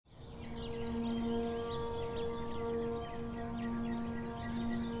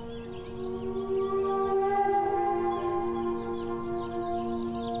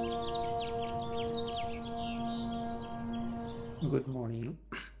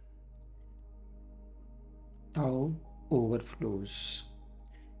Tao overflows.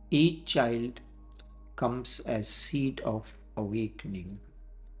 Each child comes as seed of awakening.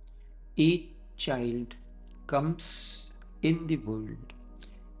 Each child comes in the world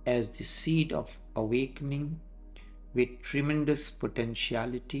as the seed of awakening with tremendous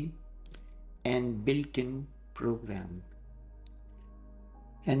potentiality and built-in program.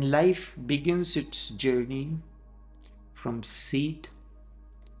 And life begins its journey from seed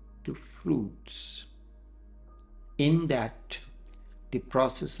to fruits. In that, the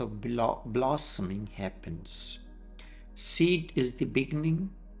process of blossoming happens. Seed is the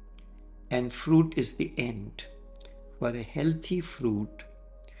beginning and fruit is the end. For a healthy fruit,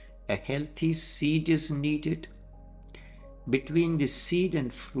 a healthy seed is needed. Between the seed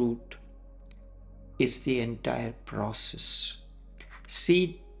and fruit is the entire process.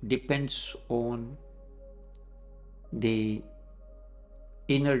 Seed depends on the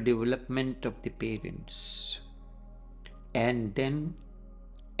inner development of the parents. And then,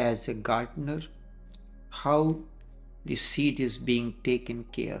 as a gardener, how the seed is being taken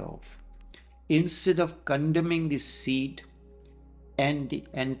care of. Instead of condemning the seed and the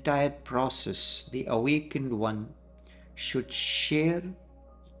entire process, the awakened one should share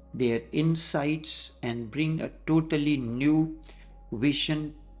their insights and bring a totally new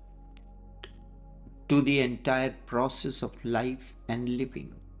vision to the entire process of life and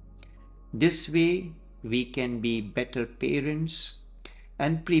living. This way, we can be better parents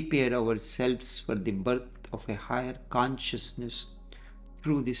and prepare ourselves for the birth of a higher consciousness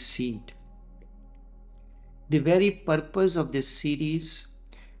through the seed. The very purpose of this series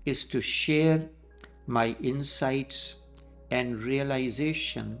is to share my insights and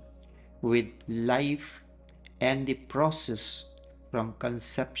realization with life and the process from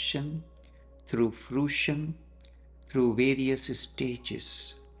conception through fruition through various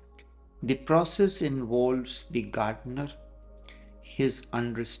stages. The process involves the gardener, his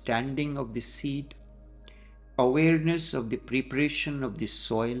understanding of the seed, awareness of the preparation of the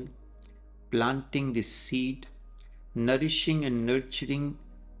soil, planting the seed, nourishing and nurturing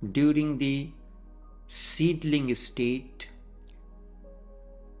during the seedling state,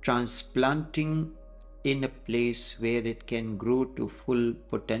 transplanting in a place where it can grow to full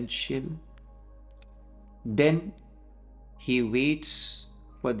potential. Then he waits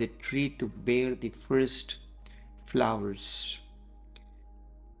for the tree to bear the first flowers.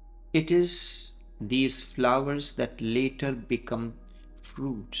 It is these flowers that later become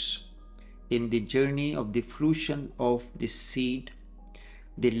fruits. In the journey of the fruition of the seed,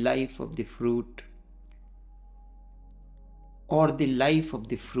 the life of the fruit, or the life of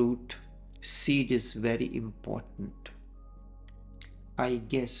the fruit, seed is very important. I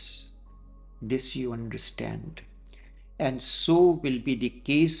guess this you understand. And so will be the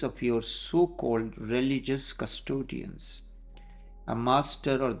case of your so-called religious custodians. A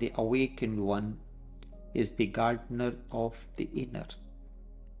master or the awakened one is the gardener of the inner.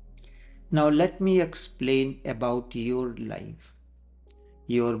 Now let me explain about your life.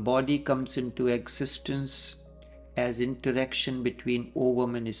 Your body comes into existence as interaction between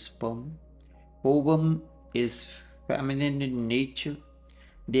ovum and sperm. Ovum is feminine in nature,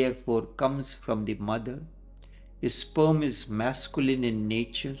 therefore comes from the mother. Sperm is masculine in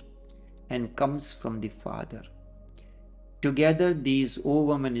nature and comes from the father. Together, these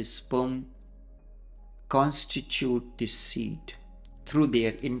ovum and sperm constitute the seed through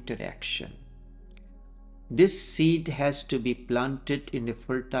their interaction. This seed has to be planted in a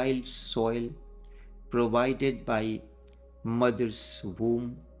fertile soil provided by mother's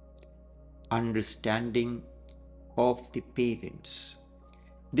womb, understanding of the parents.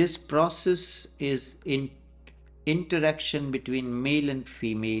 This process is in interaction between male and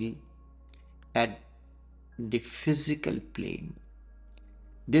female at the physical plane.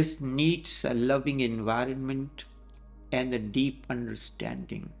 This needs a loving environment and a deep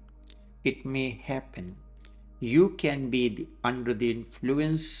understanding. It may happen. You can be under the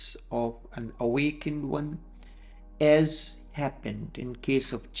influence of an awakened one, as happened in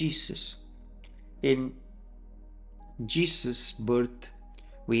case of Jesus. In Jesus' birth,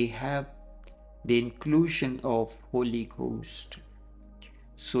 we have the inclusion of Holy Ghost.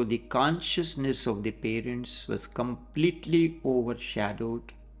 So the consciousness of the parents was completely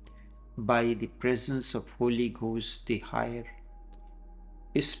overshadowed by the presence of Holy Ghost, the higher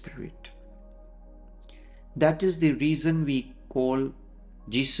Spirit. That is the reason we call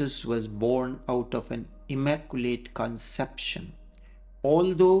Jesus was born out of an immaculate conception.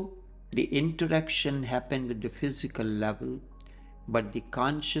 Although the interaction happened at the physical level, but the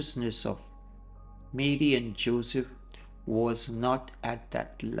consciousness of Mary and Joseph was not at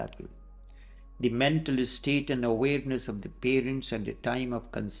that level. The mental state and awareness of the parents at the time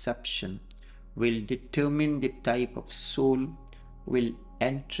of conception will determine the type of soul will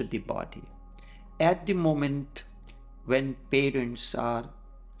enter the body. At the moment when parents are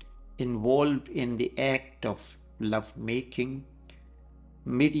involved in the act of love making,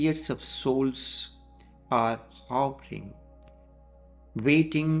 myriads of souls are hovering,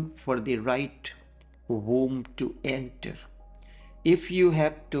 waiting for the right womb to enter. If you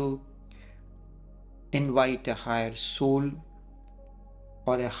have to invite a higher soul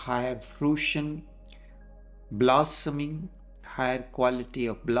or a higher fruition, blossoming, higher quality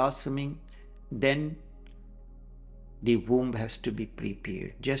of blossoming, then the womb has to be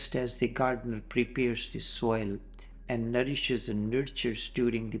prepared. Just as the gardener prepares the soil and nourishes and nurtures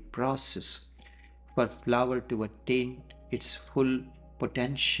during the process for flower to attain its full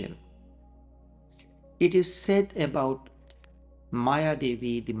potential. It is said about Maya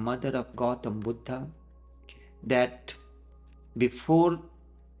Devi, the mother of Gautam Buddha, that before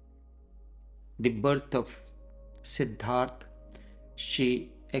the birth of Siddhartha,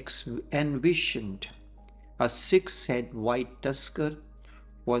 she envisioned a six-head white tusker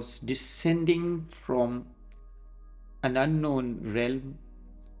was descending from an unknown realm,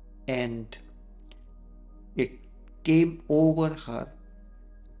 and it came over her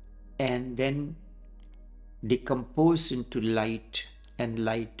and then decomposed into light, and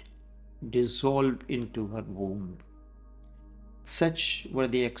light dissolved into her womb. Such were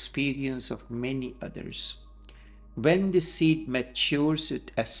the experience of many others. When the seed matures,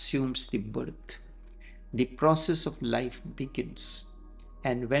 it assumes the birth. The process of life begins,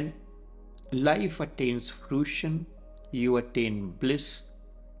 and when life attains fruition, you attain bliss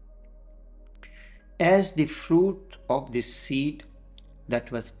as the fruit of the seed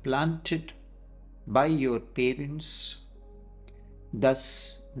that was planted by your parents.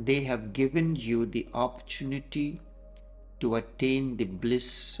 Thus, they have given you the opportunity to attain the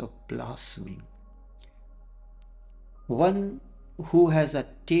bliss of blossoming. One who has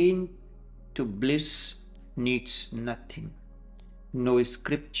attained to bliss needs nothing. No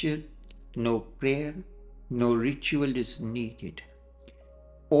scripture, no prayer, no ritual is needed.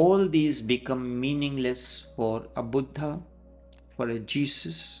 All these become meaningless for a Buddha, for a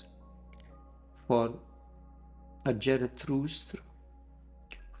Jesus, for a Zarathustra,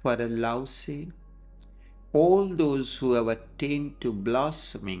 for a Lao Tse. All those who have attained to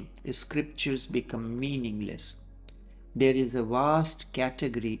blossoming, scriptures become meaningless. There is a vast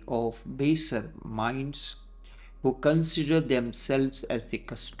category of baser minds who consider themselves as the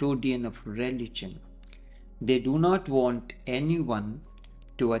custodian of religion. They do not want anyone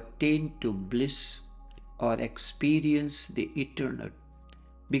to attain to bliss or experience the eternal,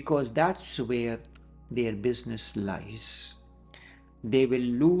 because that's where their business lies. They will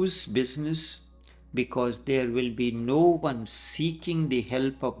lose business because there will be no one seeking the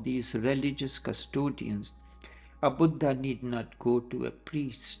help of these religious custodians. A Buddha need not go to a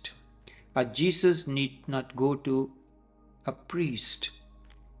priest. A Jesus need not go to a priest.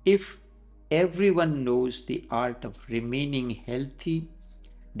 If everyone knows the art of remaining healthy,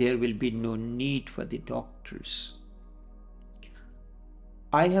 there will be no need for the doctors.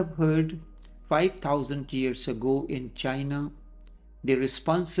 I have heard 5,000 years ago in China, the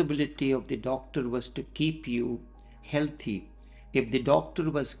responsibility of the doctor was to keep you healthy. If the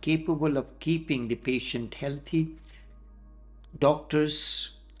doctor was capable of keeping the patient healthy,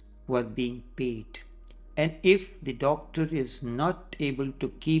 doctors were being paid. And if the doctor is not able to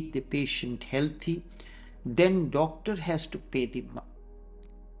keep the patient healthy, then doctor has to pay the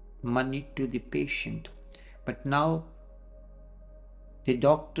money to the patient. But now the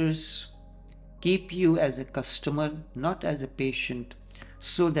doctors keep you as a customer, not as a patient,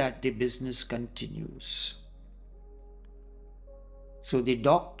 so that the business continues. So the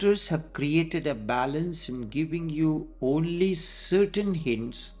doctors have created a balance in giving you only certain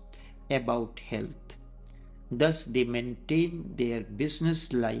hints about health. Thus, they maintain their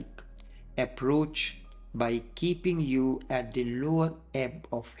business-like approach by keeping you at the lower ebb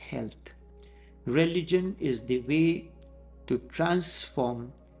of health. Religion is the way to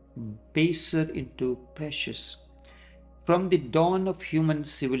transform baser into precious. From the dawn of human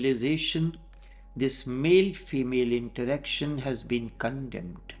civilization, this male-female interaction has been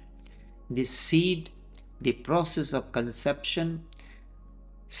condemned. The seed, the process of conception,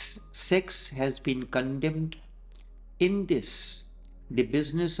 sex has been condemned. In this, the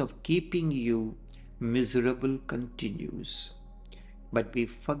business of keeping you miserable continues. But we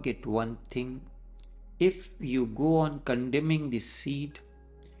forget one thing. If you go on condemning the seed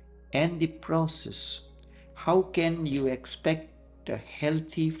and the process, how can you expect a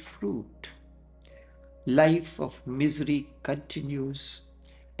healthy fruit? Life of misery continues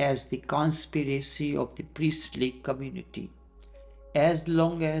as the conspiracy of the priestly community. As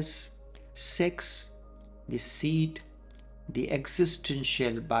long as sex, the seed, the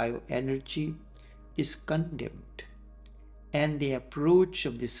existential bioenergy is condemned, and the approach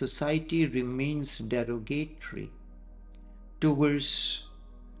of the society remains derogatory towards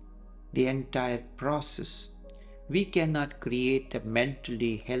the entire process, we cannot create a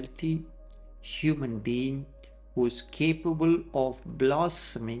mentally healthy human being who is capable of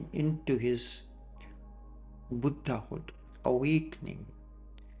blossoming into his Buddhahood, awakening.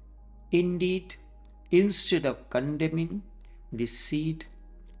 Indeed, instead of condemning the seed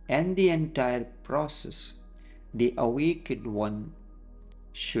and the entire process, the awakened one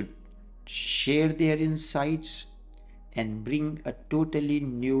should share their insights and bring a totally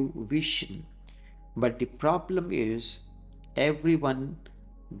new vision. But the problem is, everyone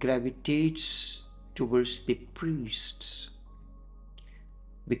gravitates towards the priests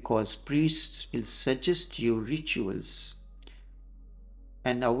because priests will suggest you rituals.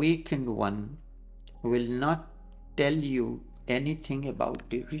 An awakened one will not tell you anything about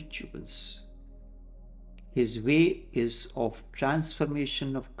the rituals. His way is of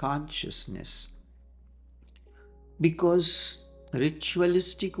transformation of consciousness, because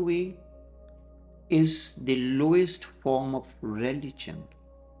ritualistic way is the lowest form of religion.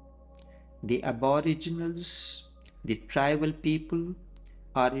 The aboriginals, the tribal people,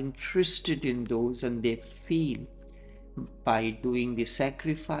 are interested in those, and they feel by doing the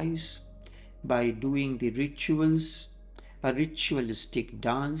sacrifice, by doing the rituals, a ritualistic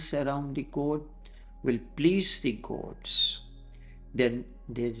dance around the god will please the gods. Then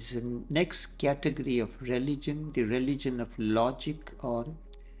there is a next category of religion, the religion of logic or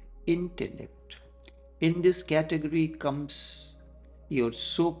intellect. In this category comes your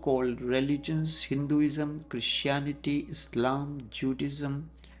so-called religions, Hinduism, Christianity, Islam, Judaism,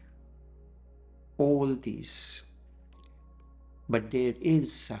 all these. But there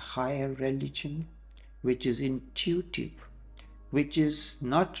is a higher religion which is intuitive, which is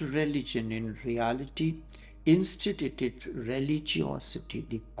not religion in reality. Instead, it is religiosity,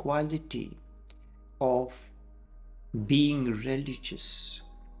 the quality of being religious.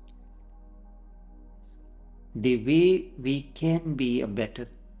 The way we can be a better,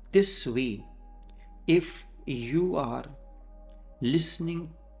 this way, if you are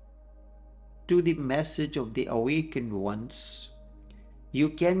listening to the message of the awakened ones, you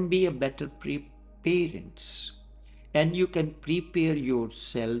can be a better parents, and you can prepare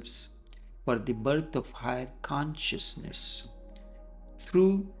yourselves for the birth of higher consciousness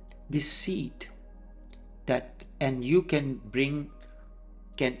through the seed that, and you can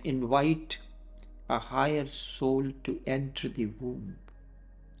invite a higher soul to enter the womb.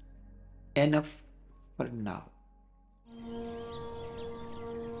 Enough for now.